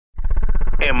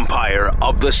Empire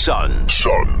of the Suns.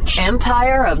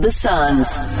 Empire of the Suns.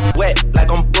 Wet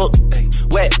like I'm booked.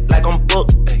 Wet like I'm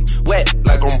booked. Wet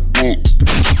like I'm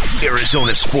booked.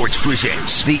 Arizona Sports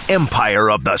presents the Empire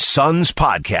of the Suns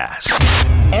podcast.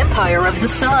 Empire of the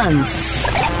Suns.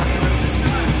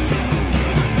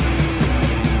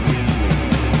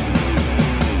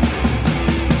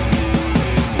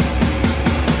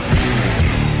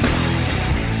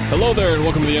 Hello there, and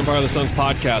welcome to the Empire of the Suns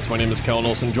podcast. My name is Kellen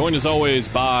Olson, joined as always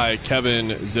by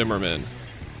Kevin Zimmerman.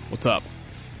 What's up?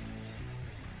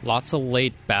 Lots of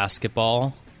late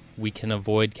basketball. We can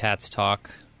avoid Cats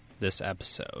talk this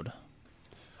episode.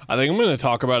 I think I'm going to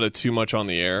talk about it too much on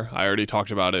the air. I already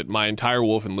talked about it. My entire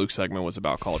Wolf and Luke segment was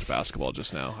about college basketball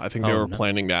just now. I think they were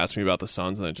planning to ask me about the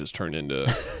Suns, and it just turned into...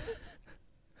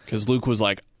 Because Luke was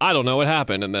like, I don't know what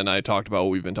happened, and then I talked about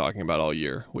what we've been talking about all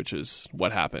year, which is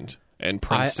what happened. And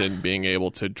Princeton being able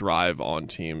to drive on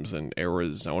teams and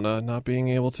Arizona not being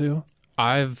able to?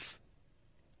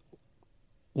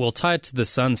 We'll tie it to the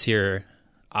Suns here.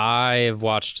 I've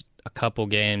watched a couple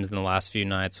games in the last few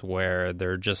nights where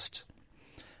they're just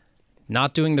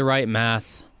not doing the right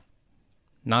math,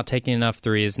 not taking enough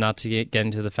threes, not to get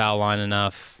into the foul line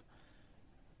enough.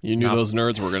 You knew those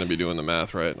nerds were going to be doing the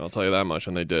math, right? I'll tell you that much,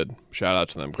 and they did. Shout out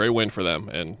to them. Great win for them.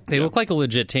 And they look like a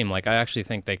legit team. Like, I actually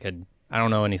think they could... I don't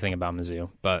know anything about Mizzou,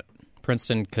 but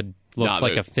Princeton looks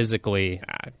like a physically...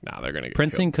 they're going to get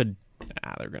Princeton killed. could...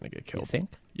 they're going to get killed. You think?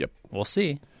 Yep. We'll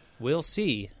see. We'll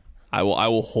see. I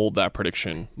will hold that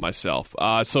prediction myself.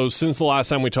 So since the last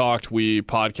time we talked, we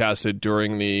podcasted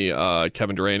during the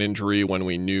Kevin Durant injury when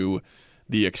we knew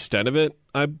the extent of it,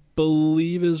 I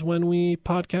believe is when we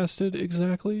podcasted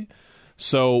exactly.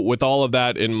 So with all of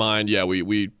that in mind,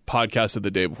 we podcasted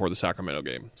the day before the Sacramento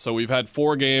game. So we've had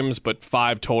 4 games, but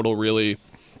 5 total really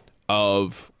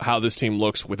of how this team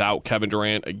looks without Kevin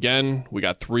Durant. Again, we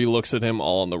got 3 looks at him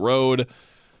all on the road.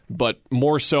 But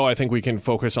more so, I think we can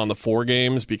focus on the 4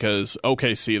 games because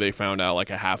OKC, they found out like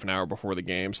a half an hour before the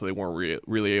game, so they weren't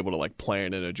really able to like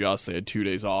plan and adjust. They had 2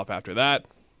 days off after that.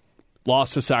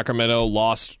 Lost to Sacramento,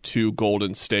 lost to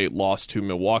Golden State, lost to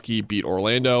Milwaukee, beat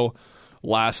Orlando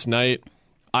last night.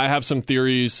 I have some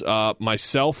theories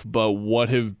myself, but what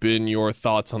have been your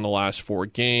thoughts on the last 4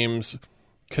 games?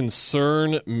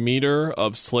 Concern meter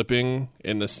of slipping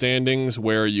in the standings,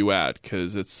 where are you at?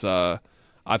 Because it's, I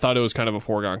thought it was kind of a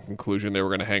foregone conclusion they were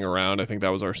going to hang around. I think that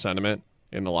was our sentiment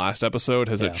in the last episode.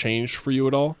 Has it changed for you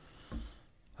at all?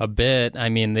 A bit. I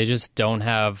mean, they just don't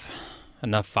have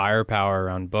enough firepower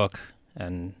around Book,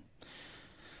 and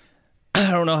I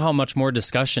don't know how much more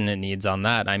discussion it needs on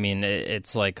that. I mean,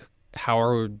 it's like,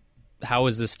 how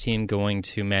is this team going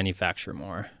to manufacture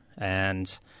more?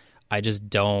 And I just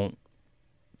don't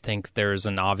think there's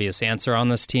an obvious answer on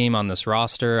this team, on this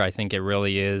roster. I think it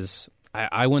really is,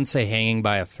 I wouldn't say hanging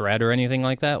by a thread or anything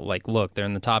like that. Like, look, they're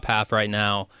in the top half right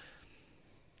now.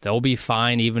 They'll be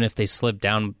fine even if they slip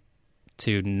down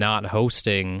to not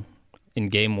hosting in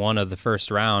game 1 of the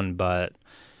first round. But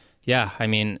yeah, I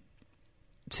mean,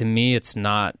 to me, it's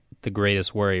not the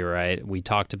greatest worry, right? We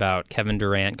talked about Kevin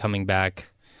Durant coming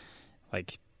back.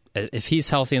 Like, if he's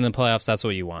healthy in the playoffs, that's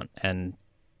what you want. And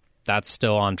that's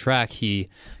still on track. He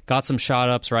got some shot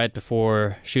ups right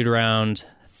before shoot around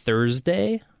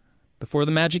Thursday, before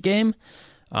the Magic game.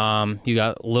 You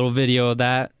got a little video of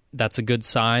that. That's a good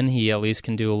sign. He at least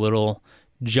can do a little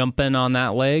jumping on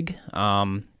that leg.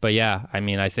 But yeah, I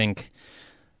mean, I think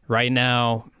right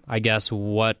now, I guess,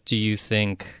 what do you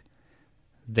think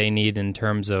they need in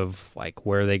terms of like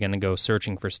where are they going to go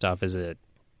searching for stuff? Is it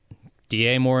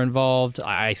DA more involved?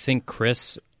 I think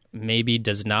Chris maybe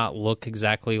does not look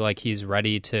exactly like he's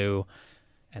ready to,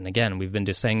 and again, we've been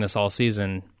just saying this all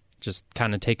season, just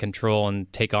kind of take control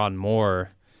and take on more.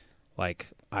 Like,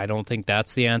 I don't think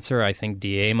that's the answer. I think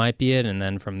DA might be it, and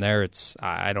then from there it's,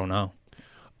 I don't know.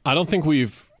 I don't think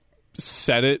we've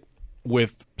said it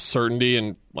with certainty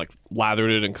and like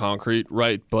lathered it in concrete,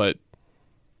 right? But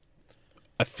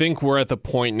I think we're at the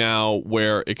point now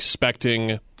where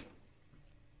expecting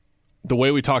the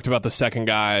way we talked about the second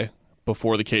guy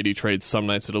before the KD trade, some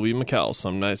nights it'll be Mikal,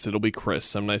 some nights it'll be Chris,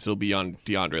 some nights it'll be on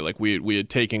DeAndre. Like we had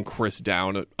taken Chris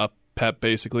down a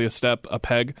basically a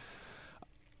peg.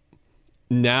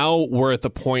 Now we're at the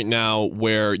point now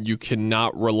where you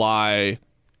cannot rely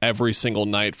every single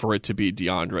night for it to be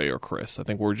DeAndre or Chris. I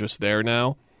think we're just there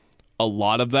now. A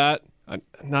lot of that,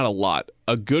 not a lot,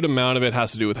 a good amount of it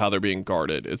has to do with how they're being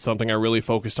guarded. It's something I really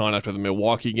focused on after the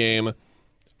Milwaukee game.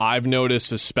 I've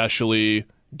noticed, especially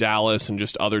Dallas and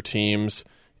just other teams,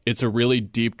 it's a really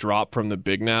deep drop from the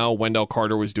big now. Wendell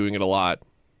Carter was doing it a lot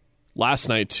last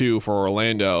night, too, for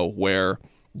Orlando, where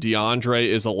DeAndre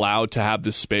is allowed to have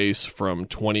the space from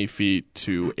 20 feet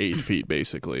to 8 feet,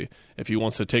 basically. If he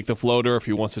wants to take the floater, if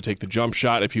he wants to take the jump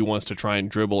shot, if he wants to try and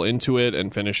dribble into it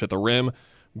and finish at the rim,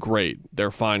 great.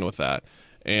 They're fine with that.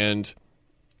 And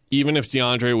even if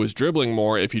DeAndre was dribbling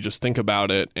more, if you just think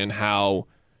about it and how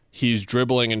he's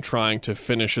dribbling and trying to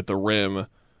finish at the rim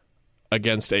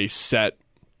against a set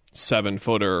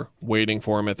 7-footer waiting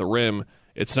for him at the rim,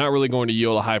 it's not really going to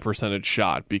yield a high percentage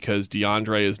shot because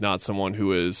DeAndre is not someone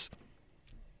who has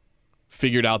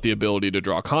figured out the ability to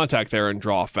draw contact there and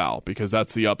draw a foul, because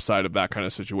that's the upside of that kind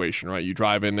of situation, right? You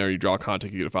drive in there, you draw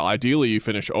contact, you get a foul. Ideally, you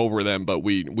finish over them, but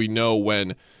we know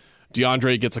when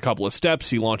DeAndre gets a couple of steps,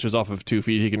 he launches off of 2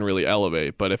 feet, he can really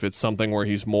elevate. But if it's something where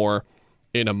he's more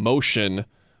in a motion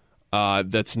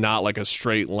that's not like a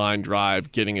straight line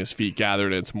drive, getting his feet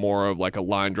gathered, and it's more of like a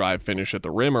line drive finish at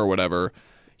the rim or whatever,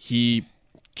 he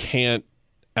can't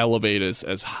elevate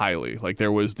as highly. Like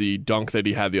there was the dunk that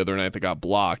he had the other night that got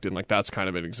blocked, and like that's kind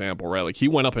of an example, right? Like he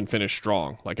went up and finished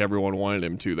strong, like everyone wanted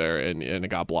him to there, and it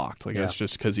got blocked. Like that's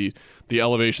just because the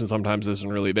elevation sometimes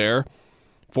isn't really there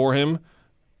for him.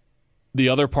 The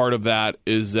other part of that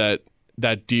is that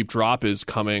deep drop is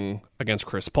coming against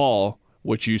Chris Paul,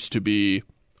 which used to be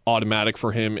automatic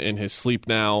for him in his sleep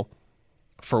now.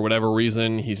 For whatever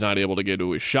reason, he's not able to get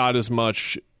to his shot as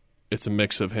much. It's a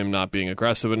mix of him not being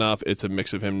aggressive enough. It's a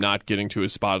mix of him not getting to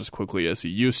his spot as quickly as he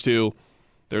used to.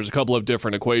 There's a couple of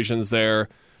different equations there.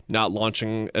 Not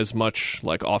launching as much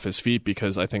like off his feet,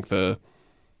 because I think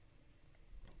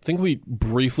we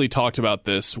briefly talked about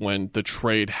this when the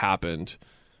trade happened.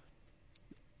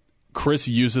 Chris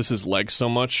uses his legs so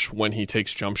much when he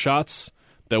takes jump shots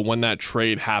that when that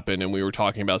trade happened and we were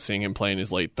talking about seeing him play in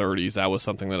his late 30s, that was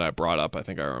something that I brought up, I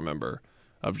think I remember,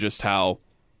 of just how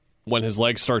when his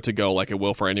legs start to go, like it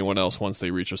will for anyone else once they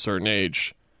reach a certain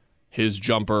age, his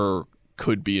jumper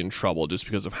could be in trouble just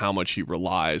because of how much he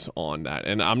relies on that.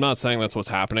 And I'm not saying that's what's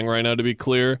happening right now, to be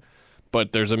clear,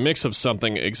 but there's a mix of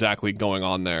something exactly going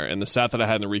on there. And the stat that I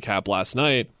had in the recap last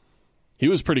night, he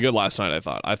was pretty good last night, I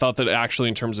thought. I thought that actually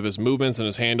in terms of his movements and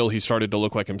his handle, he started to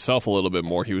look like himself a little bit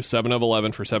more. He was 7 of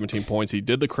 11 for 17 points. He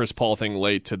did the Chris Paul thing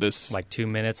late to this. Like 2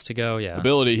 minutes to go, yeah.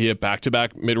 Ability. He had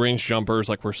back-to-back mid-range jumpers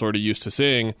like we're sort of used to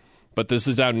seeing. But this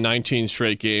is now 19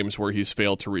 straight games where he's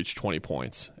failed to reach 20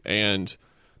 points. And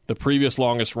the previous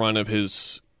longest run of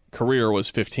his career was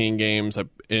 15 games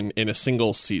in a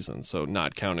single season. So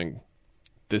not counting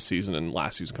this season and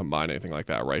last season combined, anything like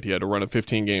that, right? He had a run of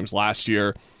 15 games last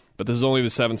year. But this is only the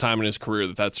 7th time in his career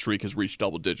that streak has reached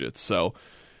double digits. So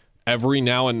every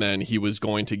now and then he was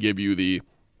going to give you the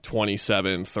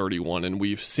 27, 31. And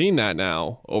we've seen that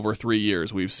now over 3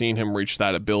 years. We've seen him reach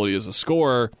that ability as a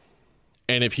scorer.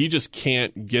 And if he just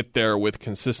can't get there with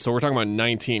consistency, so we're talking about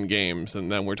 19 games,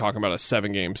 and then we're talking about a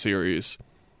 7-game series.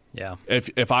 Yeah.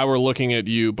 If I were looking at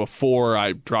you before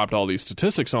I dropped all these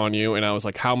statistics on you, and I was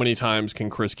like, how many times can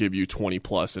Chris give you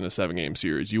 20-plus in a 7-game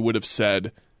series? You would have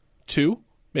said 2,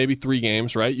 maybe 3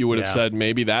 games, right? You would have said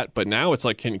maybe that. But now it's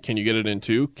like, can you get it in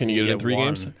 2? Can you get it in 3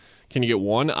 games? Can you get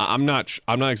 1? I'm not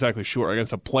exactly sure.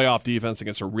 Against a playoff defense,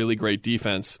 against a really great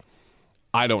defense,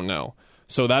 I don't know.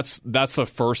 So that's the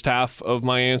first half of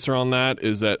my answer on that,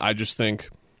 is that I just think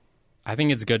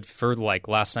it's good for, like,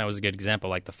 last night was a good example,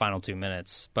 like the final 2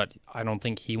 minutes, but I don't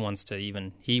think he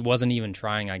wasn't even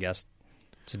trying, I guess,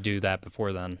 to do that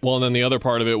before then. Well, and then the other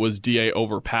part of it was DA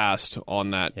overpassed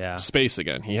on that space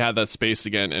again. He had that space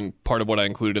again, and part of what I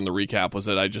included in the recap was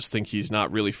that I just think he's not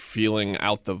really feeling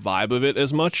out the vibe of it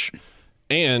as much.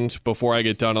 And before I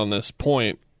get done on this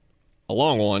point, a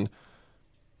long one,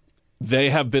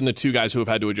 they have been the 2 guys who have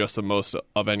had to adjust the most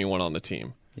of anyone on the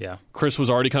team. Yeah. Chris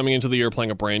was already coming into the year playing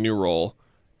a brand new role,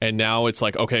 and now it's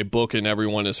like, okay, Book and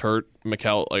everyone is hurt. Not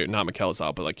Mikal is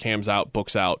out, but like Cam's out,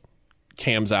 Book's out,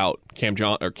 Cam's out, Cam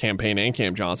Payne and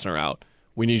Cam Johnson are out.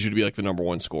 We need you to be like the number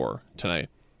 1 scorer tonight.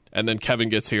 And then Kevin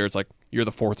gets here. It's like, you're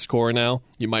the 4th scorer now.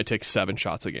 You might take 7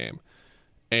 shots a game,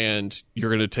 and you're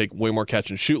going to take way more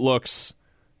catch and shoot looks.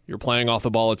 You're playing off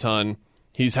the ball a ton.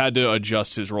 He's had to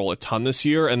adjust his role a ton this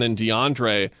year. And then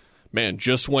DeAndre, man,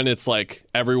 just when it's like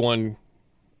everyone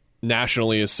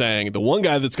nationally is saying the one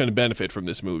guy that's going to benefit from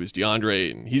this move is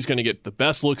DeAndre, and he's going to get the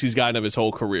best looks he's gotten of his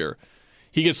whole career.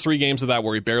 He gets 3 games of that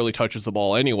where he barely touches the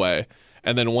ball anyway.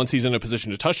 And then once he's in a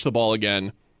position to touch the ball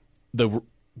again, the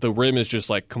rim is just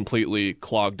like completely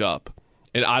clogged up.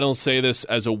 And I don't say this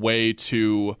as a way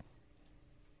to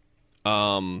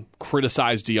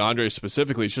criticize DeAndre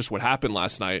specifically. It's just what happened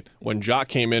last night. When Jock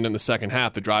came in the second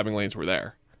half, the driving lanes were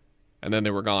there. And then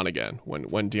they were gone again when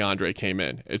DeAndre came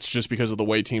in. It's just because of the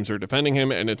way teams are defending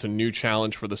him, and it's a new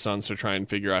challenge for the Suns to try and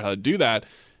figure out how to do that.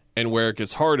 And where it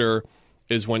gets harder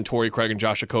is when Torrey Craig and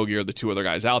Josh Okogie are the two other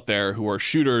guys out there who are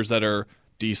shooters that are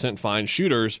decent, fine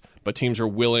shooters, but teams are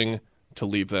willing to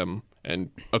leave them.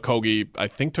 And Okogie, I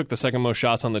think, took the second most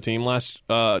shots on the team last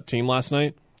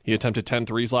night. He attempted 10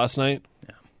 threes last night.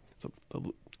 Yeah. It's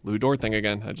the Lou Dort thing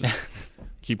again. I just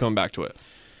keep coming back to it.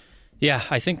 Yeah,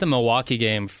 I think the Milwaukee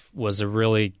game was a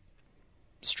really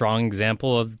strong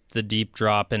example of the deep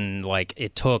drop, and like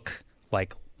it took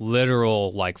like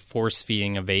literal like force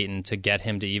feeding of Ayton to get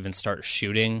him to even start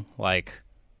shooting like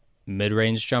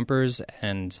mid-range jumpers.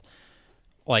 And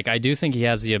like I do think he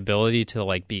has the ability to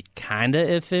like be kind of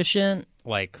efficient,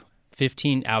 like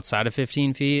 15 outside of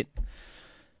 15 feet.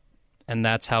 And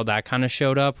that's how that kind of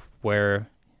showed up, where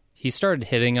he started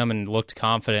hitting them and looked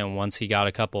confident once he got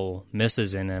a couple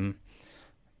misses in him.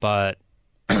 But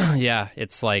yeah,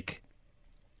 it's like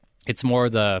it's more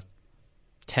the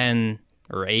 10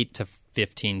 or 8 to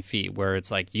 15 feet where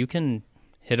it's like you can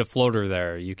hit a floater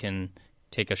there. You can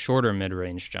take a shorter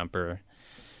mid-range jumper,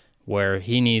 where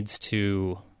he needs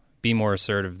to be more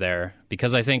assertive there.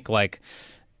 Because I think like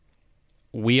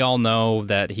we all know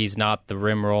that he's not the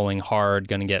rim rolling hard,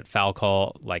 going to get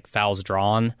fouls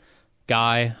drawn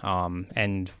guy.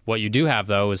 And what you do have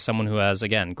though is someone who has,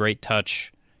 again, great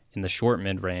touch in the short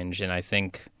mid-range. And I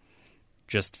think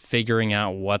just figuring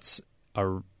out what's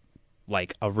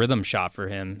a rhythm shot for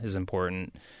him is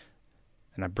important.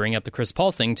 And I bring up the Chris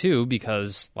Paul thing too,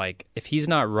 because like if he's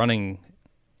not running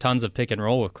tons of pick and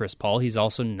roll with Chris Paul, he's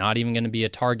also not even going to be a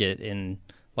target in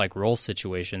like roll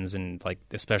situations, and like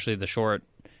especially the short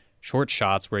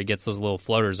shots where he gets those little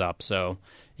floaters up. So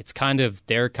it's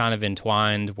they're kind of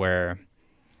entwined, where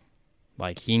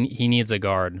like he needs a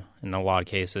guard in a lot of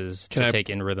cases to take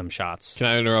in rhythm shots. Can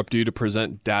I interrupt you to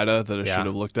present data that I should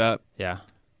have looked at? Yeah.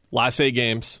 Last 8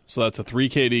 games, so that's the 3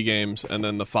 KD games, and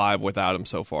then the 5 without him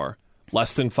so far.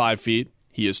 Less than 5 feet,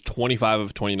 he is 25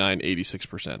 of 29,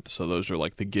 86%. So those are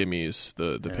like the gimmies,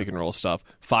 the pick and roll stuff.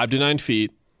 5 to 9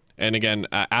 feet, and again,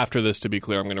 after this, to be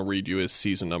clear, I'm going to read you his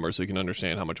season numbers so you can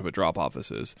understand how much of a drop-off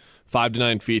this is. 5 to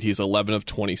 9 feet, he's 11 of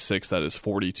 26, that is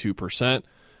 42%.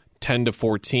 10 to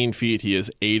 14 feet, he is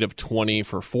 8 of 20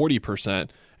 for 40%.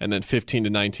 And then 15 to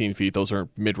 19 feet, those are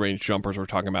mid-range jumpers we're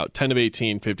talking about. 10 of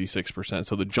 18, 56%.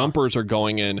 So the jumpers are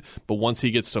going in, but once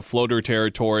he gets to floater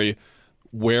territory,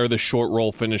 where the short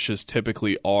roll finishes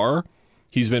typically are,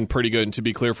 he's been pretty good. And to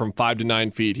be clear, from 5 to 9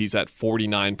 feet, he's at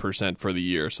 49% for the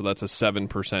year. So that's a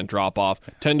 7% drop-off.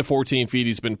 10 to 14 feet,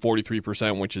 he's been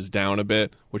 43%, which is down a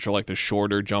bit, which are like the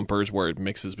shorter jumpers where it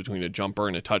mixes between a jumper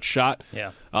and a touch shot.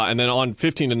 Yeah. And then on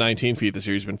 15 to 19 feet this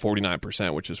year, he's been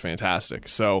 49%, which is fantastic.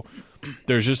 So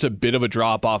there's just a bit of a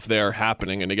drop-off there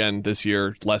happening. And again, this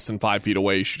year, less than 5 feet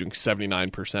away, he's shooting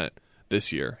 79%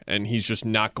 this year. And he's just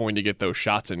not going to get those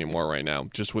shots anymore right now,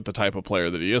 just with the type of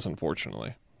player that he is,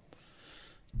 unfortunately.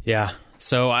 Yeah.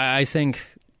 So I think,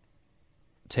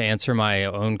 to answer my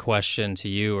own question to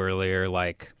you earlier,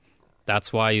 like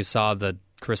that's why you saw the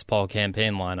Chris Paul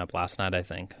campaign lineup last night, I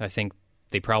think. I think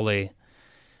they probably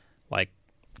like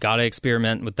got to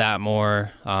experiment with that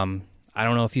more. I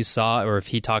don't know if you saw or if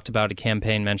he talked about a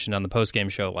campaign mentioned on the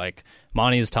postgame show. Like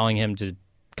Monty is telling him to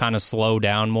kind of slow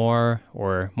down more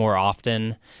or more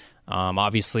often.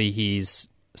 Obviously, he's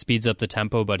speeds up the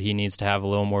tempo, but he needs to have a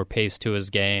little more pace to his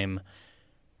game.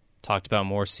 Talked about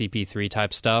more CP3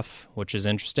 type stuff, which is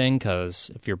interesting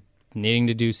because if you're needing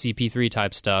to do CP3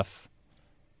 type stuff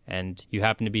and you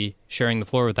happen to be sharing the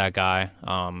floor with that guy,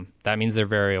 that means they're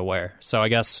very aware. So I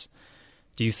guess,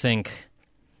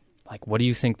 what do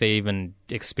you think they even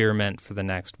experiment for the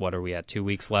next, what are we at, 2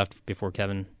 weeks left before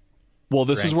Kevin? Well,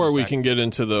 this is where we can get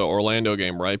into the Orlando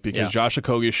game, right? Because Josh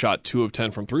Okogie shot 2 of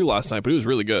 10 from 3 last night, but he was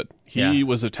really good. He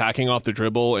was attacking off the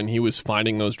dribble, and he was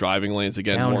finding those driving lanes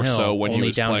again more so when he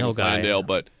was playing with Landale.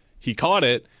 But he caught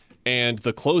it, and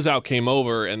the closeout came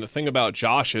over. And the thing about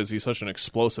Josh is he's such an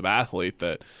explosive athlete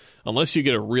that unless you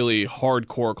get a really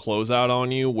hardcore closeout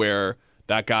on you where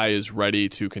that guy is ready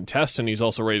to contest and he's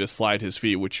also ready to slide his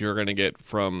feet, which you're going to get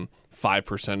from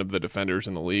 5% of the defenders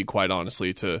in the league, quite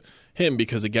honestly, to him.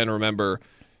 Because, again, remember,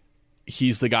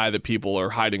 he's the guy that people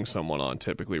are hiding someone on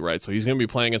typically, right? So he's going to be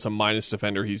playing as a minus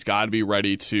defender. He's got to be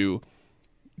ready to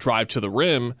drive to the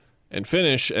rim and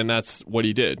finish, and that's what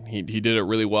he did. He did it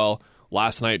really well.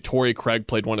 Last night, Torrey Craig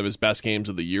played one of his best games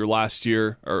of the year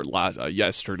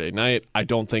yesterday night. I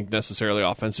don't think necessarily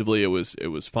offensively it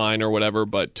was fine or whatever,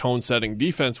 but tone-setting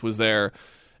defense was there.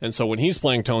 And so when he's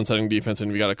playing tone-setting defense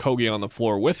and we got Okogie on the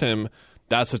floor with him,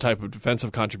 that's the type of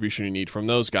defensive contribution you need from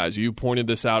those guys. You pointed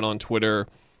this out on Twitter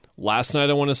last night,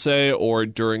 I want to say, or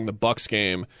during the Bucks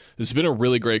game. It's been a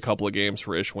really great couple of games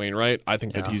for Ish Wainwright. I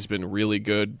think that he's been really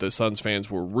good. The Suns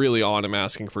fans were really on him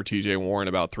asking for TJ Warren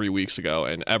about 3 weeks ago,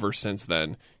 and ever since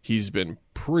then, he's been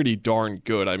pretty darn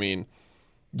good. I mean,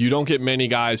 you don't get many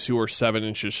guys who are 7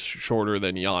 inches shorter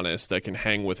than Giannis that can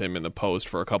hang with him in the post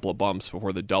for a couple of bumps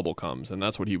before the double comes, and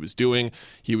that's what he was doing.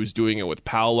 He was doing it with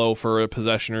Paolo for a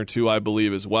possession or two, I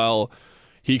believe, as well.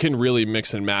 He can really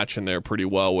mix and match in there pretty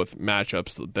well with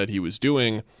matchups that he was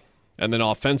doing. And then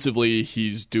offensively,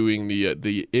 he's doing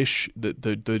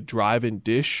the drive and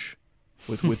dish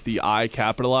with the I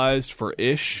capitalized for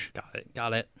Ish.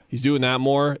 Got it. He's doing that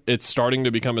more. It's starting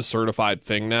to become a certified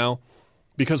thing now.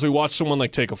 Because we watched someone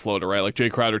like take a floater, right? Like Jay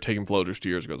Crowder taking floaters 2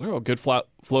 years ago. It's like, oh, good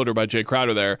floater by Jay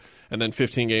Crowder there. And then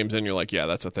 15 games in, you're like, yeah,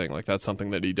 that's a thing. Like, that's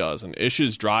something that he does. And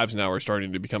Ish's drives now are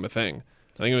starting to become a thing.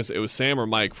 I think it was Sam or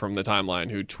Mike from the timeline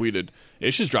who tweeted,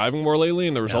 Ish is driving more lately,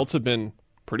 and the results have been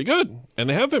pretty good. And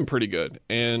they have been pretty good.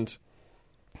 And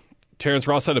Terrence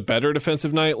Ross had a better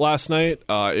defensive night last night.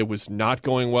 It was not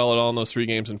going well at all in those 3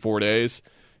 games in 4 days.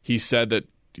 He said that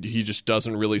he just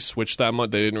doesn't really switch that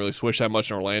much. They didn't really switch that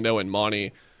much in Orlando. And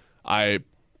Monty, I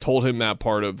told him that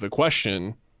part of the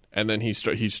question, and then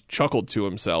he's chuckled to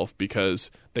himself because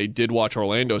they did watch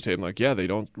Orlando tape. Like, yeah, they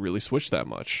don't really switch that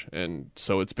much. And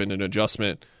so it's been an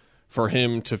adjustment for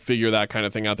him to figure that kind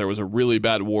of thing out. There was a really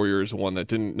bad Warriors one that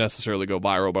didn't necessarily go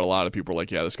viral, but a lot of people were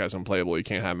like, yeah, this guy's unplayable. You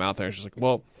can't have him out there. It's just like,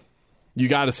 well, you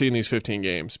got to see in these 15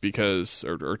 games because,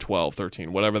 or 12,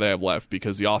 13, whatever they have left,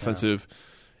 because the offensive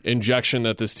injection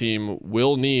that this team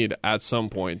will need at some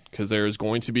point, because there is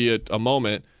going to be a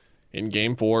moment in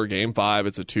Game 4, Game 5,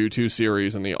 it's a 2-2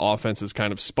 series, and the offense is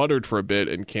kind of sputtered for a bit,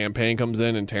 and Campaign comes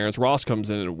in, and Terrence Ross comes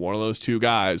in, and one of those two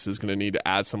guys is going to need to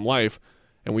add some life.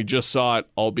 And we just saw it,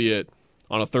 albeit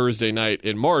on a Thursday night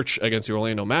in March against the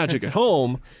Orlando Magic at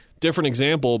home. Different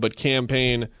example, but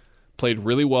Campaign played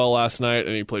really well last night,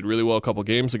 and he played really well a couple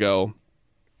games ago.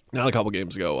 Not a couple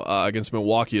games ago, against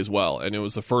Milwaukee as well. And it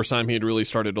was the first time he had really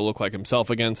started to look like himself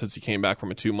again since he came back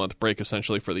from a 2-month break,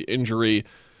 essentially, for the injury.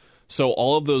 So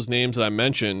all of those names that I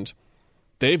mentioned,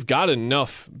 they've got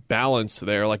enough balance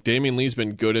there. Like, Damian Lee's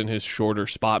been good in his shorter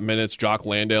spot minutes. Jock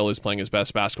Landale is playing his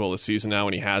best basketball this season now,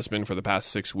 and he has been for the past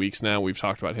 6 weeks now. We've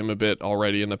talked about him a bit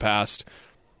already in the past.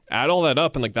 Add all that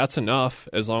up, and like that's enough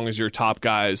as long as your top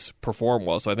guys perform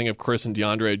well. So I think if Chris and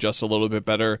DeAndre adjust a little bit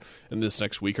better in this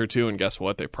next week or two, and guess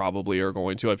what? They probably are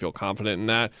going to. I feel confident in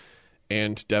that.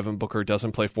 And Devin Booker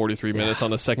doesn't play 43 minutes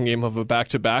on the second game of a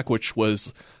back-to-back, which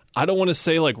was, I don't want to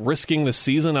say like risking the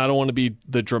season. I don't want to be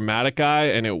the dramatic guy,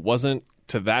 and it wasn't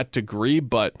to that degree.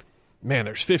 But, man,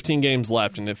 there's 15 games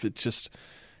left, and if it's just...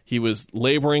 He was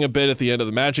laboring a bit at the end of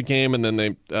the Magic game, and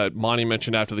then Monty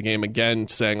mentioned after the game again,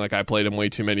 saying like I played him way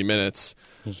too many minutes.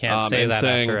 You can't say that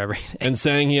after everything. And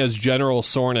saying he has general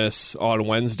soreness on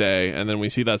Wednesday, and then we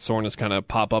see that soreness kind of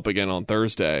pop up again on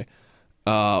Thursday.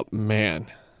 Man,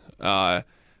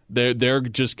 they're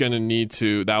just going to need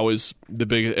to. That was the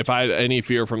big. If I had any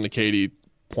fear from the KD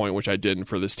point, which I didn't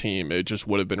for this team, it just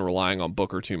would have been relying on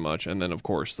Booker too much. And then of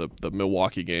course the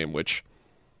Milwaukee game, which.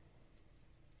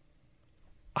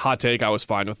 Hot take, I was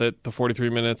fine with it. The 43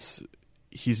 minutes,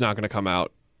 he's not going to come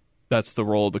out. That's the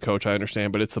role of the coach, I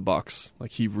understand, but it's the Bucks.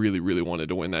 Like, he really, really wanted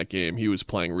to win that game. He was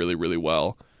playing really, really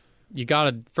well. You got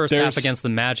to first half against the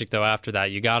Magic, though. After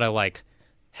that, you got to like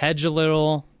hedge a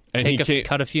little,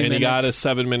 cut a few minutes. And he got a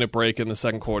 7-minute break in the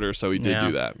second quarter, so he did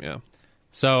do that. Yeah.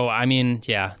 So I mean,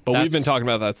 yeah. But we've been talking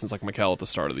about that since like Mikal at the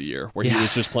start of the year, where he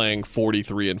was just playing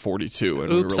 43 and 42.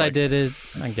 And oops, I did it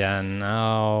again.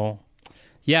 No.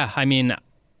 Yeah, I mean.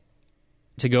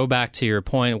 To go back to your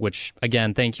point, which,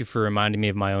 again, thank you for reminding me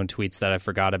of my own tweets that I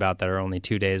forgot about that are only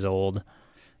 2 days old.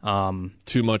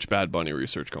 Too much Bad Bunny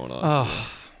research going on. Oh,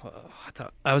 I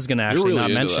thought I was going to actually not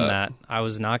mention that. I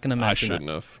was not going to mention that. I shouldn't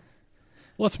have.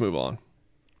 Let's move on.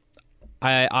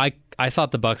 I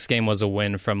thought the Bucks game was a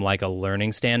win from, like, a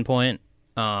learning standpoint.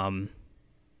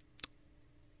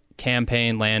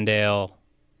 Campaign, Landale,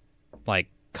 like,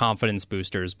 confidence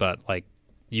boosters, but, like,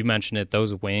 you mentioned it,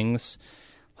 those wings...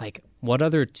 Like, what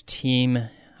other team,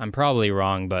 I'm probably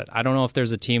wrong, but I don't know if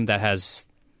there's a team that has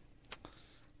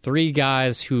 3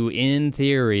 guys who, in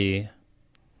theory,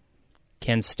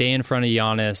 can stay in front of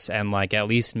Giannis and, like, at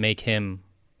least make him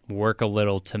work a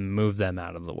little to move them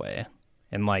out of the way.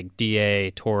 And, like,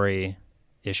 D.A., Torrey,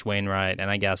 Ish Wainwright,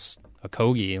 and I guess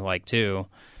Okogie, like, too.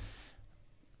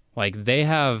 Like, they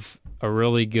have a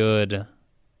really good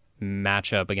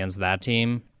matchup against that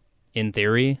team, in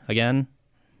theory, again.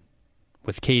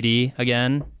 With KD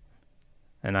again,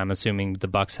 and I'm assuming the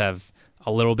Bucks have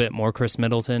a little bit more Chris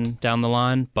Middleton down the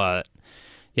line, but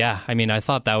Yeah, I mean, I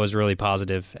thought that was really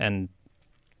positive, and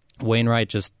Wainwright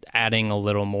just adding a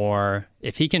little more.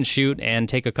 If he can shoot and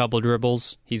take a couple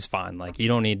dribbles, he's fine. Like, you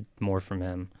don't need more from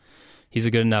him. He's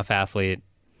a good enough athlete.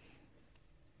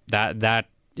 That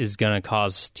is going to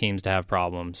cause teams to have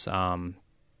problems,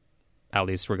 at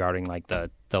least regarding like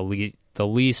the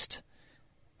least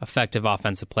effective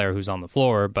offensive player who's on the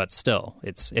floor, but still,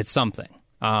 it's something.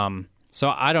 So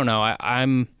I don't know.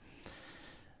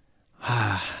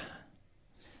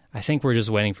 I think we're just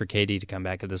waiting for KD to come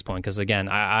back at this point because, again,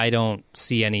 I don't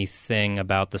see anything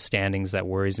about the standings that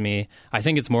worries me. I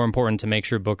think it's more important to make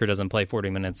sure Booker doesn't play 40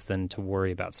 minutes than to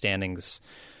worry about standings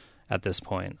at this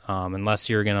point. Unless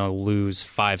you're going to lose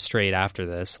 5 straight after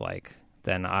this,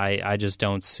 then I just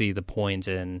don't see the point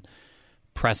in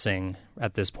pressing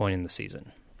at this point in the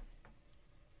season.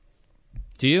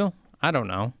 Do you? I don't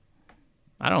know.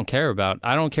 I don't care if they're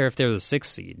the 6th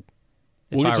seed.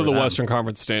 We'll get to the Western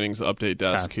Conference standings update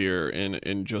desk here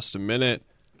in just a minute.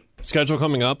 Schedule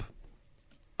coming up.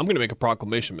 I'm going to make a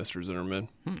proclamation, Mr. Zinnerman.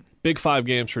 Big 5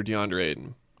 games for DeAndre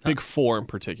Ayton. Big 4 in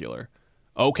particular.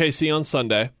 OKC on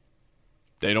Sunday.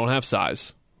 They don't have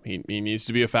size. He needs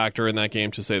to be a factor in that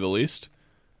game, to say the least.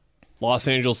 Los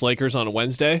Angeles Lakers on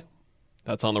Wednesday.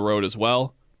 That's on the road as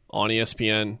well. On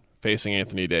ESPN, facing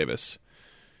Anthony Davis.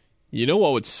 You know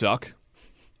what would suck?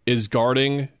 Is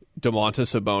guarding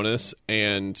Domantas Sabonis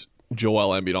and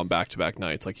Joel Embiid on back-to-back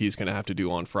nights like he's going to have to do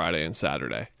on Friday and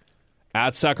Saturday.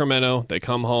 At Sacramento, they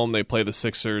come home, they play the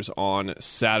Sixers on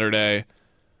Saturday.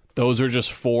 Those are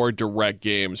just 4 direct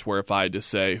games where if I had to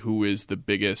say who is the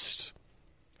biggest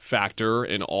factor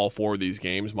in all 4 of these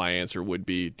games, my answer would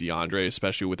be DeAndre,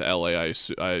 especially with LA,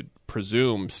 I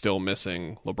presume, still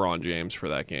missing LeBron James for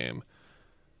that game.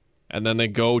 And then they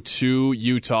go to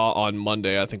Utah on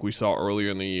Monday. I think we saw earlier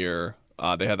in the year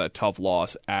they had that tough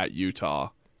loss at Utah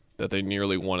that they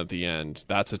nearly won at the end.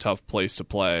 That's a tough place to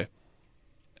play.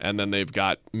 And then they've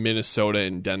got Minnesota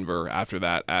and Denver after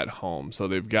that at home. So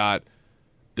they've got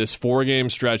this 4-game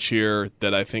stretch here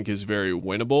that I think is very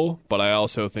winnable, but I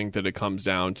also think that it comes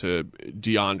down to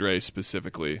DeAndre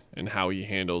specifically and how he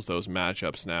handles those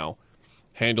matchups now.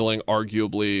 Handling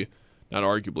not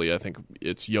arguably, I think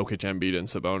it's Jokic, Embiid, and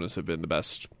Sabonis have been the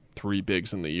best 3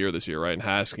 bigs in the year this year, right? And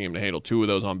asking him to handle 2 of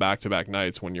those on back-to-back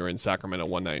nights when you're in Sacramento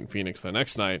one night and Phoenix the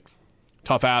next night.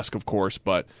 Tough ask, of course,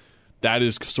 but that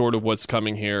is sort of what's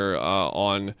coming here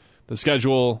on the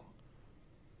schedule.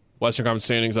 Western Conference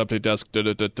standings update desk.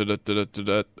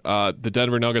 The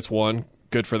Denver Nuggets won.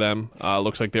 Good for them.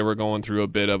 Looks like they were going through a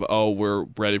bit of, we're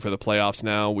ready for the playoffs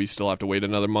now. We still have to wait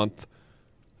another month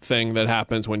thing that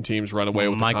happens when teams run away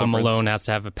with the conference. Michael Malone has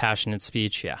to have a passionate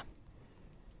speech, yeah.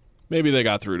 Maybe they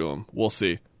got through to him. We'll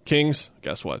see. Kings,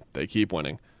 guess what? They keep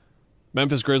winning.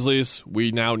 Memphis Grizzlies,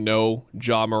 we now know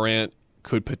Ja Morant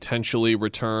could potentially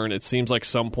return. It seems like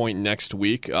some point next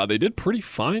week. They did pretty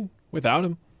fine without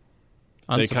him.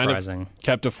 Unsurprising. They kind of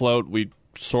kept afloat. We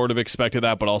sort of expected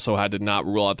that, but also had to not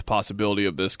rule out the possibility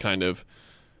of this kind of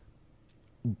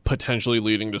potentially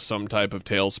leading to some type of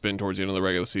tailspin towards the end of the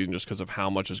regular season just because of how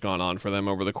much has gone on for them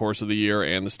over the course of the year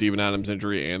and the Steven Adams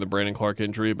injury and the Brandon Clark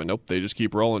injury. But nope, they just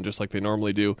keep rolling just like they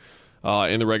normally do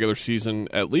in the regular season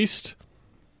at least.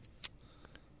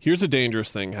 Here's a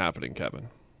dangerous thing happening, Kevin.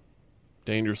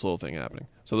 Dangerous little thing happening.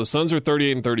 So the Suns are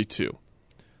 38-32.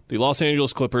 The Los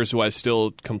Angeles Clippers, who I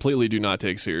still completely do not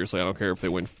take seriously, I don't care if they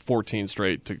win 14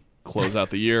 straight to close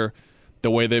out the year. The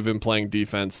way they've been playing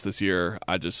defense this year,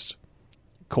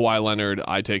 Kawhi Leonard,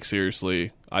 I take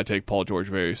seriously. I take Paul George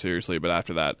very seriously, but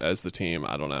after that, as the team,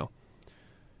 I don't know.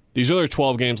 These are their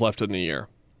 12 games left in the year.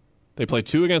 They play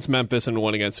 2 against Memphis and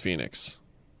 1 against Phoenix.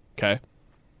 Okay?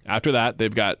 After that,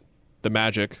 they've got the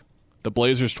Magic, the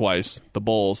Blazers twice, the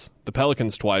Bulls, the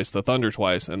Pelicans twice, the Thunder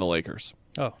twice, and the Lakers.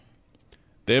 Oh.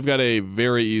 They've got a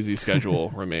very easy schedule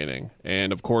remaining.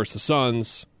 And, of course, the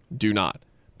Suns do not.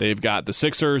 They've got the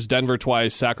Sixers, Denver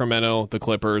twice, Sacramento, the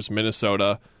Clippers,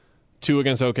 Minnesota, 2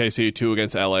 against OKC, 2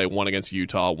 against LA, 1 against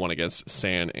Utah, 1 against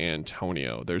San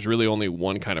Antonio. There's really only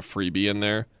one kind of freebie in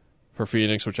there for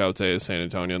Phoenix, which I would say is San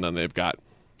Antonio. And then they've got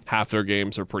half their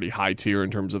games are pretty high tier in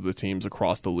terms of the teams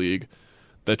across the league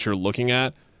that you're looking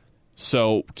at.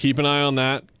 So keep an eye on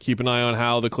that. Keep an eye on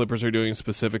how the Clippers are doing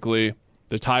specifically.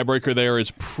 The tiebreaker there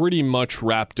is pretty much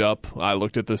wrapped up. I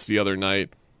looked at this the other night.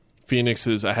 Phoenix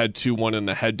is ahead 2-1 in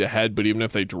the head-to-head, but even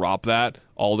if they drop that,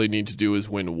 all they need to do is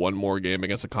win one more game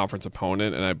against a conference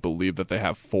opponent, and I believe that they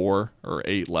have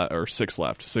 6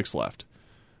 left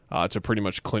to pretty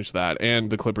much clinch that. And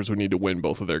the Clippers would need to win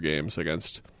both of their games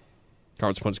against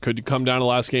conference opponents. Could come down to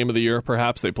last game of the year,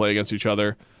 perhaps. They play against each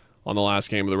other on the last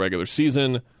game of the regular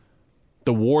season.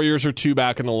 The Warriors are 2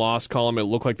 back in the loss column. It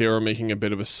looked like they were making a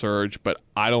bit of a surge, but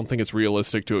I don't think it's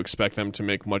realistic to expect them to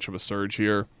make much of a surge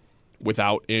here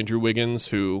without Andrew Wiggins,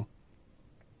 who,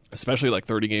 especially like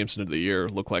 30 games into the year,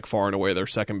 looked like far and away their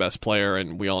second best player,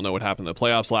 and we all know what happened in the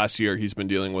playoffs last year. He's been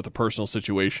dealing with a personal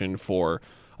situation for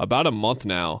about a month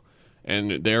now,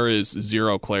 and there is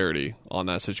zero clarity on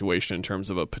that situation in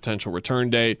terms of a potential return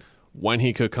date, when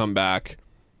he could come back.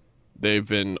 They've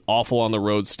been awful on the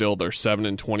road still. They're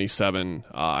 7-27.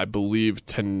 I believe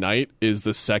tonight is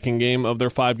the second game of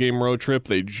their 5-game road trip.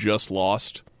 They just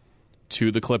lost to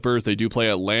the Clippers. They do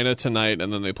play Atlanta tonight,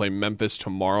 and then they play Memphis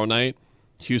tomorrow night.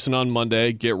 Houston on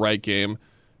Monday, get right game.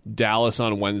 Dallas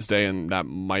on Wednesday, and that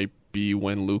might be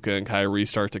when Luka and Kyrie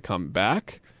start to come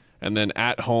back. And then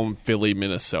at home, Philly,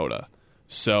 Minnesota.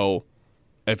 So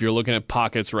if you're looking at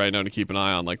pockets right now to keep an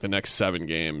eye on, like the next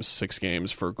 6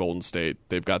 games for Golden State,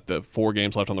 they've got the 4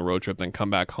 games left on the road trip, then come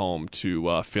back home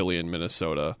to Philly and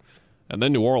Minnesota. And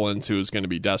then New Orleans, who is going to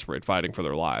be desperate, fighting for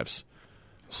their lives.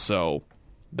 So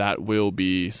that will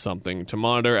be something to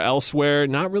monitor. Elsewhere,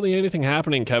 not really anything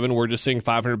happening, Kevin. We're just seeing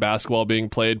 500 basketball being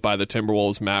played by the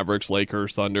Timberwolves, Mavericks,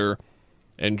 Lakers, Thunder,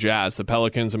 and Jazz. The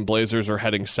Pelicans and Blazers are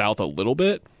heading south a little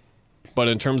bit. But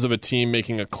in terms of a team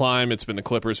making a climb, it's been the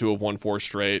Clippers who have won 4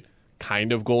 straight,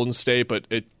 kind of Golden State, but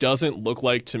it doesn't look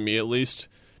like, to me at least.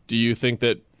 Do you think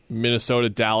that Minnesota,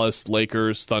 Dallas,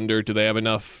 Lakers, Thunder, do they have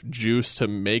enough juice to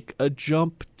make a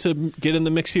jump to get in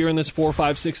the mix here in this 4,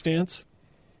 5, 6 dance?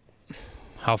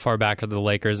 How far back are the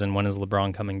Lakers, and when is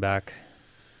LeBron coming back?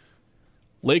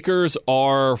 Lakers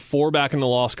are 4 back in the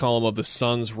loss column of the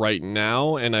Suns right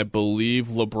now, and I believe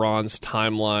LeBron's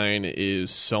timeline is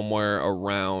somewhere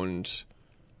around,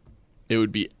 it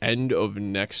would be end of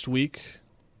next week,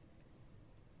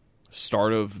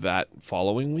 start of that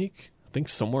following week. I think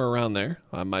somewhere around there.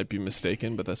 I might be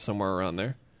mistaken, but that's somewhere around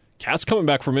there. Cat's coming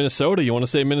back from Minnesota. You want to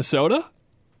say Minnesota?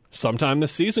 Sometime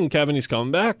this season, Kevin, he's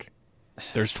coming back.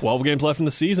 There's 12 games left in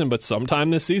the season, but sometime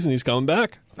this season he's coming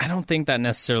back. I don't think that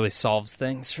necessarily solves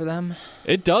things for them.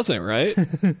 It doesn't, right?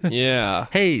 Yeah.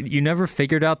 Hey, you never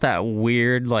figured out that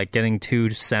weird, like, getting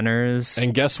 2 centers?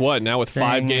 And guess what? Now with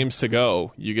 5 games to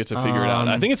go, you get to figure it out.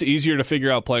 I think it's easier to figure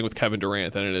out playing with Kevin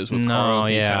Durant than it is with Karl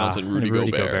Anthony Towns and Rudy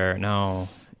Gobert. No.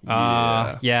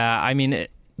 Yeah. I mean,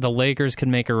 the Lakers could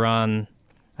make a run.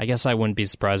 I guess I wouldn't be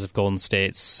surprised if Golden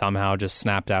State somehow just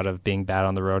snapped out of being bad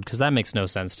on the road, because that makes no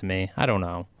sense to me. I don't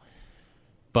know.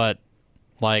 But,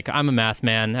 like, I'm a math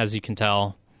man, as you can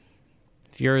tell.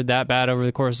 If you're that bad over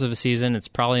the course of a season, it's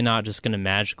probably not just going to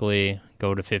magically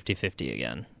go to 50-50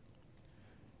 again.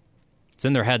 It's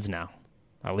in their heads now,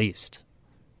 at least.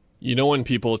 You know when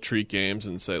people treat games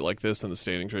and say like this in the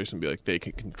standings race and be like, they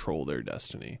can control their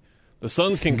destiny. The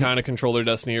Suns can kind of control their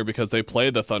destiny here because they play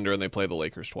the Thunder and they play the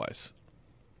Lakers twice.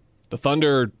 The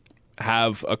Thunder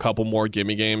have a couple more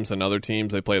gimme games than other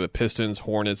teams. They play the Pistons,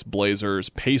 Hornets, Blazers,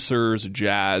 Pacers,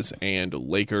 Jazz, and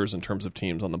Lakers in terms of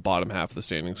teams on the bottom half of the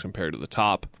standings compared to the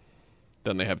top.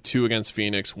 Then they have 2 against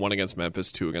Phoenix, 1 against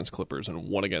Memphis, 2 against Clippers, and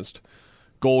 1 against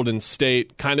Golden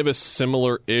State. Kind of a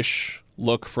similar-ish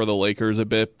look for the Lakers a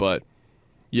bit, but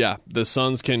yeah, the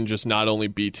Suns can just not only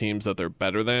beat teams that they're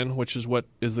better than, which is what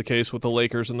is the case with the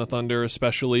Lakers and the Thunder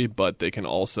especially, but they can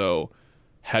also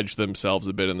hedge themselves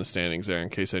a bit in the standings there in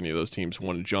case any of those teams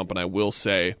want to jump. And I will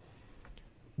say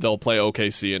they'll play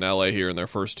OKC and LA here in their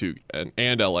first 2,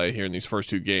 and LA here in these first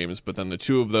 2 games, but then the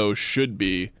 2 of those should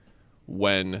be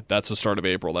when, that's the start of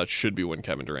April, that should be when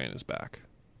Kevin Durant is back.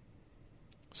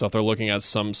 So if they're looking at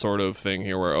some sort of thing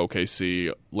here where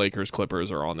OKC, Lakers,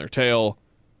 Clippers are on their tail,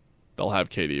 they'll have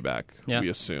KD back, we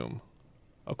assume,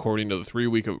 according to the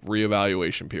 3-week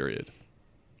reevaluation period.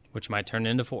 Which might turn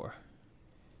into 4.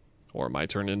 Or it might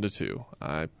turn into 2.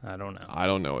 I don't know. I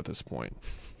don't know at this point.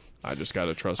 I just got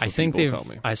to trust what I think people tell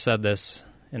me. I said this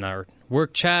in our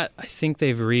work chat. I think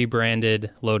they've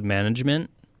rebranded load management.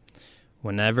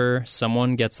 Whenever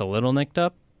someone gets a little nicked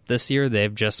up this year,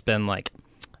 they've just been like,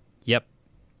 yep,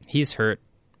 he's hurt.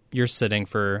 You're sitting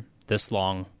for this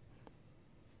long.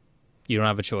 You don't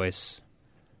have a choice.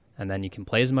 And then you can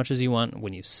play as much as you want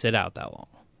when you sit out that long.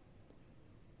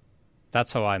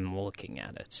 That's how I'm looking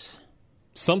at it.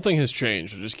 Something has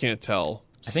changed. I just can't tell.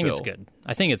 I think it's good.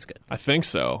 I think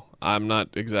so. I'm not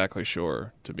exactly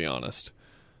sure, to be honest.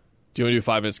 Do you want to do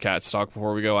 5 minutes cat talk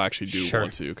before we go? I actually do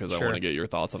want to, because I want to get your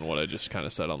thoughts on what I just kind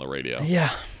of said on the radio. Yeah.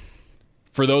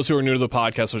 For those who are new to the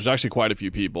podcast, there's actually quite a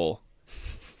few people.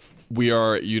 We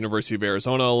are University of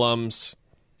Arizona alums.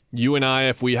 You and I,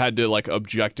 if we had to not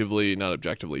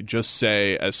objectively, just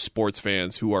say as sports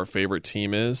fans who our favorite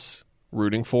team is,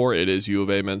 rooting for, it is U of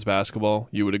A men's basketball.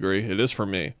 You would agree? It is for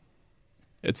me.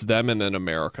 It's them and then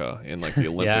America in like the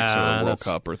Olympics or World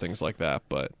Cup or things like that.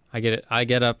 But I get it. I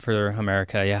get up for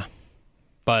America, yeah.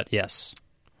 But yes.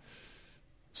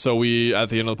 So we, at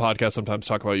the end of the podcast, sometimes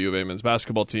talk about U of A men's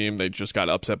basketball team. They just got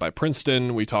upset by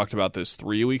Princeton. We talked about this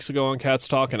 3 weeks ago on Cats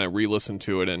Talk, and I re-listened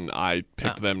to it, and I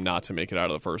picked them not to make it out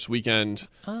of the first weekend.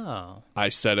 Oh. I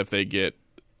said if they get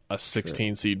a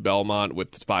 16-seed Belmont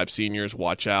with 5 seniors,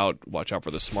 watch out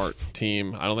for the Smart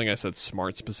team. I don't think I said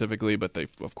Smart specifically, but they,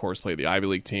 of course, play the Ivy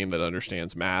League team that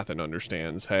understands math and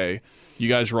understands, hey, you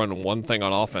guys run one thing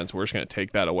on offense, we're just going to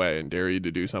take that away and dare you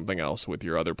to do something else with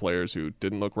your other players who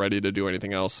didn't look ready to do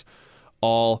anything else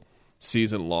all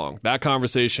season long. That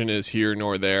conversation is here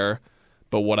nor there,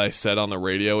 but what I said on the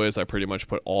radio is I pretty much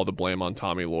put all the blame on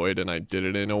Tommy Lloyd, and I did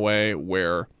it in a way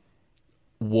where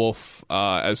Wolf,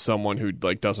 as someone who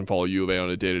like doesn't follow U of A on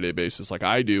a day-to-day basis like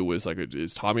I do, was like,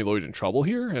 is Tommy Lloyd in trouble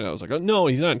here? And I was like, oh, no,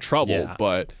 he's not in trouble,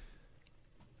 but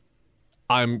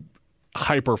I'm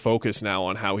hyper-focused now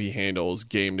on how he handles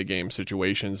game-to-game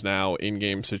situations now,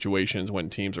 in-game situations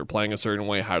when teams are playing a certain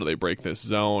way. How do they break this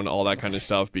zone? All that kind of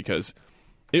stuff, because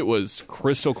it was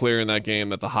crystal clear in that game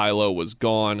that the high-low was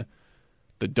gone.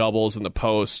 The doubles in the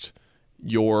post,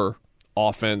 your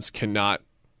offense cannot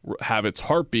have its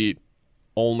heartbeat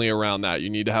only around that. You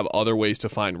need to have other ways to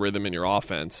find rhythm in your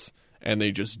offense, and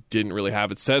they just didn't really have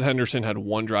it. Sed Henderson had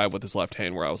one drive with his left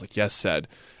hand where I was like, yes, Sed,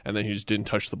 and then he just didn't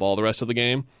touch the ball the rest of the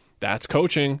game. That's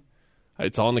coaching.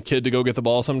 It's on the kid to go get the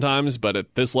ball sometimes, but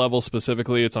at this level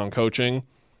specifically, it's on coaching.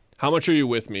 How much are you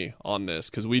with me on this?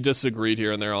 Because we disagreed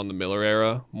here and there on the Miller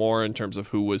era more in terms of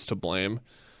who was to blame,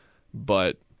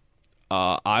 but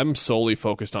I'm solely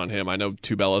focused on him. I know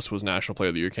Tubelis was National Player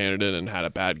of the Year candidate and had a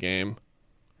bad game.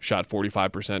 Shot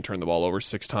 45%, turned the ball over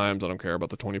 6 times. I don't care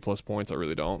about the 20-plus points. I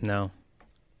really don't. No.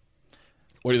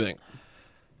 What do you think?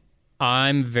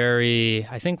 I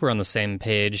think we're on the same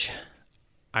page.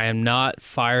 I am not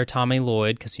fire Tommy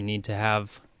Lloyd because you need to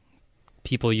have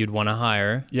people you'd want to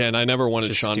hire. Yeah, and I never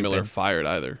wanted Sean Miller fired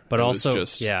either. But it also,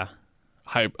 was just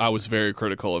I was very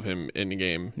critical of him in the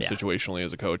game situationally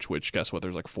as a coach, which guess what?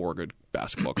 There's like 4 good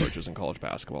basketball coaches in college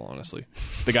basketball, honestly.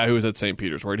 The guy who was at St.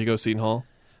 Peter's, where did he go, Seton Hall?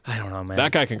 I don't know, man.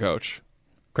 That guy can coach.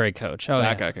 Great coach. Oh,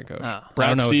 that guy can coach.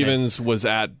 Brad Stevens was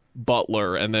at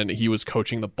Butler, and then he was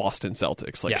coaching the Boston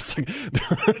Celtics.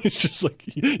 It's just like,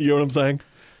 you know what I'm saying?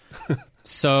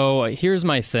 So here's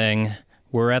my thing.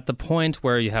 We're at the point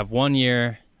where you have 1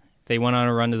 year. They went on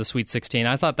a run to the Sweet 16.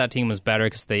 I thought that team was better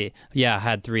because they,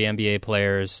 had 3 NBA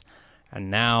players, and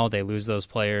now they lose those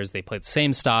players. They play the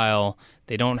same style.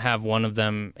 They don't have one of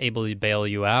them able to bail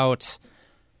you out.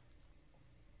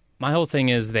 My whole thing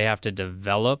is they have to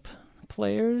develop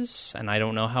players, and I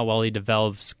don't know how well he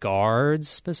develops guards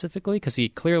specifically because he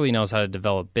clearly knows how to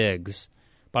develop bigs.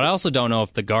 But I also don't know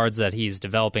if the guards that he's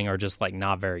developing are just like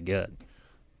not very good.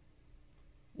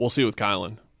 We'll see with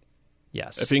Kylan.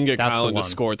 Yes. If he can get Kylan to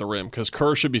score at the rim, because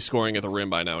Kerr should be scoring at the rim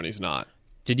by now, and he's not.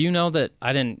 Did you know that?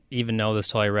 I didn't even know this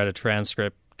till I read a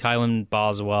transcript. Kylan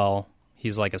Boswell,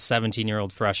 he's like a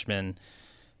 17-year-old freshman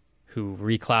who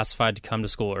reclassified to come to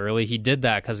school early. He did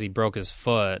that because he broke his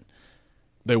foot.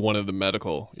 They wanted the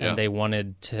medical, and they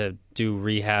wanted to do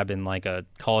rehab in like a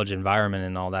college environment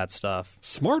and all that stuff.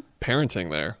 Smart parenting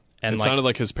there. And it sounded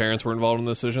like his parents were involved in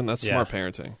the decision. That's smart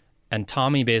parenting. And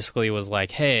Tommy basically was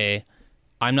like, hey,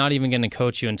 I'm not even going to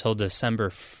coach you until December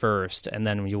 1st, and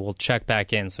then you will check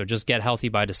back in. So just get healthy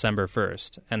by December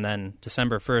 1st. And then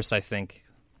December 1st, I think,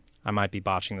 I might be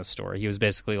botching the story. He was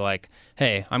basically like,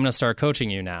 hey, I'm going to start coaching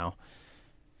you now.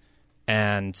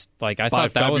 And like I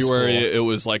thought that was February, cool. It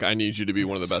was like, I need you to be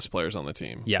one of the best players on the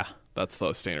team. Yeah. That's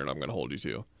the standard I'm going to hold you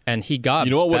to. And he got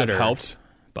You know what would better, have helped?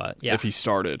 But yeah. If he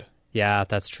started. Yeah,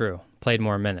 that's true. Played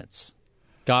more minutes.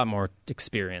 Got more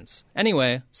experience.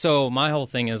 Anyway, so my whole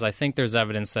thing is I think there's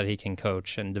evidence that he can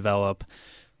coach and develop.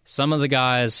 Some of the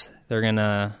guys, they're going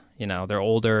to, they're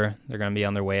older. They're going to be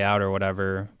on their way out or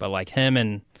whatever. But like him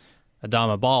and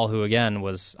Adama Ball, who again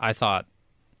was, I thought,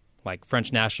 like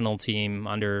French national team,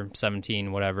 under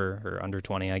 17, whatever, or under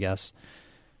 20, I guess.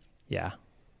 Yeah.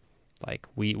 Like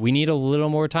we need a little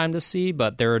more time to see,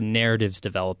 but there are narratives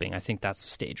developing. I think that's the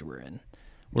stage we're in.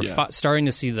 We're starting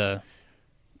to see the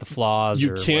flaws.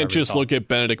 You can't just look at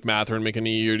Benedict Mathurin making a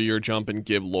year-to-year jump and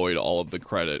give Lloyd all of the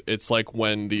credit. It's like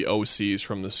when the OCs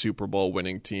from the Super Bowl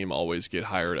winning team always get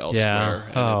hired elsewhere.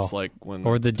 Yeah. And it's like when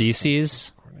or the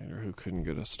DCs. Who couldn't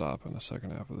get a stop in the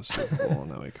second half of the Super Bowl, and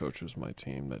now he coaches my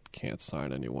team that can't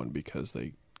sign anyone because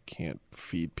they can't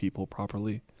feed people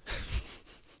properly.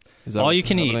 Is that all you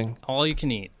can eat? All you can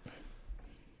eat.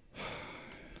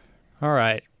 All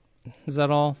right. Is that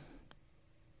all?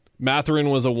 Mathurin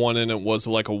was a one in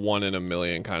a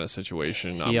million kind of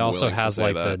situation. He also has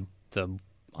like the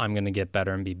I'm going to get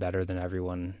better and be better than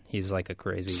everyone. He's like a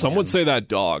crazy. Some would say that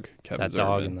dog, Kevin that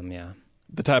Zimmerman. dog in them, yeah.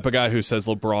 The type of guy who says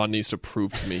LeBron needs to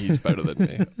prove to me he's better than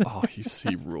me. Oh,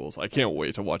 he rules. I can't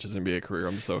wait to watch his NBA career.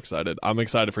 I'm so excited. I'm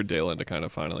excited for Dalen to kind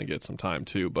of finally get some time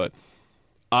too. But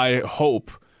I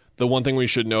hope the one thing we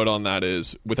should note on that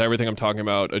is, with everything I'm talking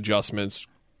about, adjustments,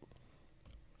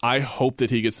 I hope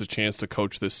that he gets the chance to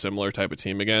coach this similar type of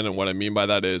team again. And what I mean by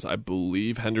that is, I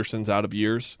believe Henderson's out of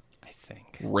years. I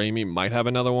think Ramey might have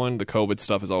another one. The COVID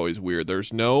stuff is always weird.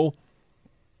 There's no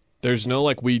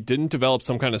like, we didn't develop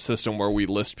some kind of system where we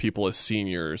list people as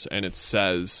seniors and it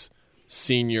says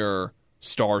senior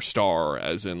star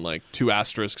as in like 2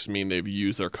 asterisks mean they've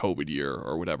used their COVID year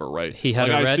or whatever, right? He had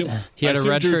like, a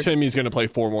red Drew shirt. Timmy's going to play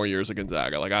 4 more years at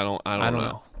Gonzaga. Like I don't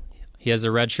know. He has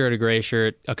a red shirt, a gray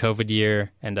shirt, a COVID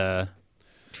year, and a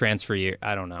transfer year.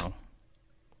 I don't know.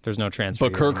 There's no transfer.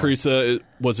 But Kirk Kriisa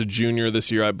was a junior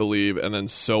this year, I believe, and then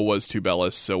so was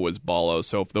Tubelis, so was Ballo.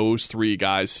 So if those 3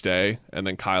 guys stay, and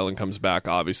then Kylan comes back,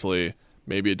 obviously,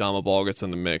 maybe Adama Ball gets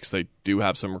in the mix. They do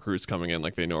have some recruits coming in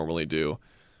like they normally do.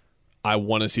 I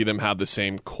want to see them have the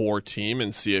same core team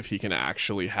and see if he can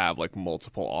actually have like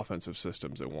multiple offensive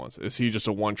systems at once. Is he just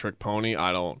a one-trick pony?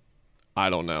 I don't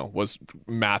know. Was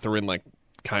Mathurin like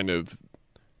kind of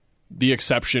the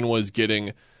exception? Was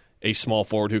getting a small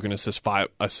forward who can have 5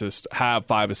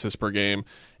 assists per game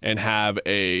and have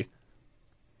a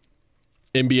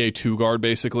NBA 2 guard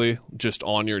basically just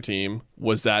on your team?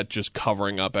 Was that just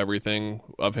covering up everything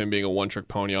of him being a one-trick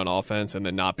pony on offense and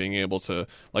then not being able to,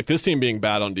 like, this team being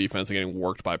bad on defense and getting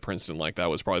worked by Princeton like that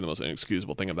was probably the most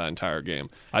inexcusable thing of that entire game.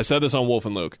 I said this on Wolf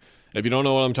and Luke. If you don't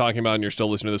know what I'm talking about and you're still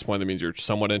listening to this point, that means you're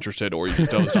somewhat interested, or you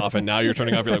just dozed off and now you're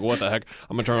turning off. You're like, what the heck?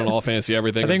 I'm going to turn on All Fantasy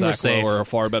Everything. I think we're Zach Lowe safe. or a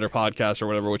far better podcast or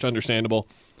whatever, which understandable.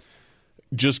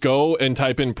 Just go and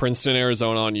type in Princeton,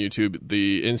 Arizona on YouTube.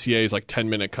 The NCAA's like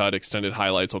 10-minute cut, extended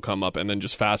highlights will come up, and then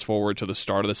just fast forward to the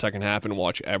start of the second half and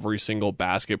watch every single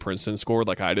basket Princeton scored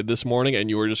like I did this morning, and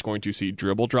you are just going to see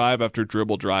dribble drive after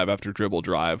dribble drive after dribble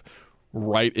drive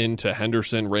right into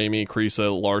Henderson, Ramey,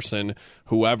 Kriisa, Larson,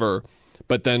 whoever,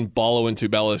 but then Ballo and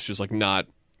Tubelis just like not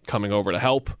coming over to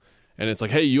help. And it's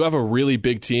like, hey, you have a really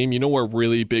big team. You know where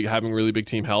having a really big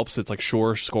team helps? It's like,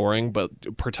 sure, scoring,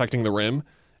 but protecting the rim.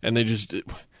 And they just,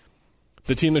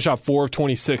 the team that shot 4 of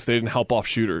 26, they didn't help off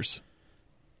shooters.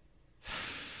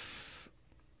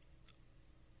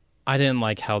 I didn't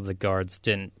like how the guards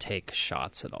didn't take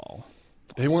shots at all.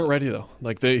 They weren't ready, though.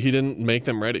 Like, he didn't make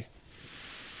them ready.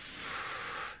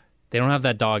 They don't have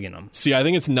that dog in them. See, I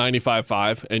think it's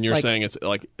 95-5, and you're saying it's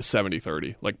like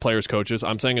 70-30. Like, players, coaches.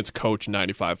 I'm saying it's coach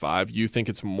 95-5. You think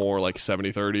it's more like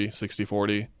 70-30,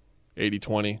 60-40,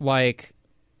 80-20? Like,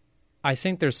 I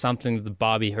think there's something to the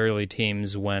Bobby Hurley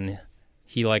teams when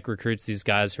he like recruits these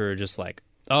guys who are just like,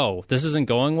 oh, this isn't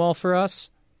going well for us.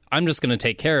 I'm just going to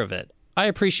take care of it. I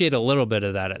appreciate a little bit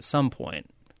of that at some point.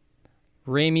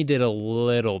 Ramey did a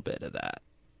little bit of that.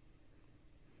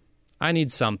 I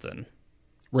need something.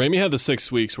 Ramey had the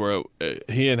 6 weeks where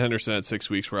he and Henderson had 6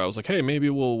 weeks where I was like, hey, maybe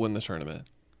we'll win this tournament.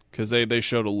 Because they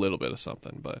showed a little bit of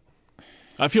something. But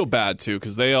I feel bad, too,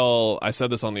 because I said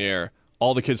this on the air,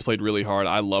 all the kids played really hard.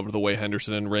 I loved the way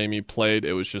Henderson and Ramey played.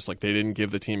 It was just like they didn't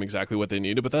give the team exactly what they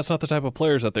needed, but that's not the type of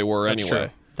players that they were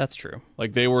anyway. That's true.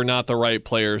 Like, they were not the right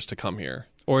players to come here.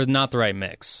 Or not the right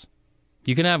mix.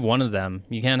 You can have one of them.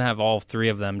 You can't have all 3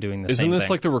 of them doing the same thing. Isn't this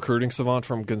like the recruiting savant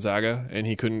from Gonzaga, and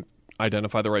he couldn't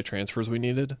identify the right transfers we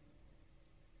needed?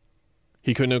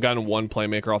 He couldn't have gotten one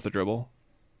playmaker off the dribble?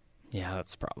 Yeah,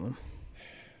 that's the problem.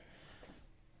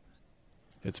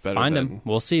 It's better Find him.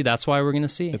 We'll see. That's why we're going to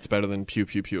see. It's better than pew,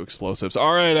 pew, pew explosives.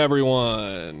 All right,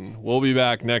 everyone. We'll be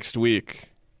back next week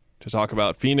to talk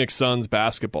about Phoenix Suns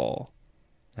basketball.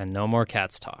 And no more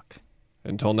Cats talk.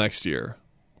 Until next year.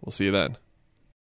 We'll see you then.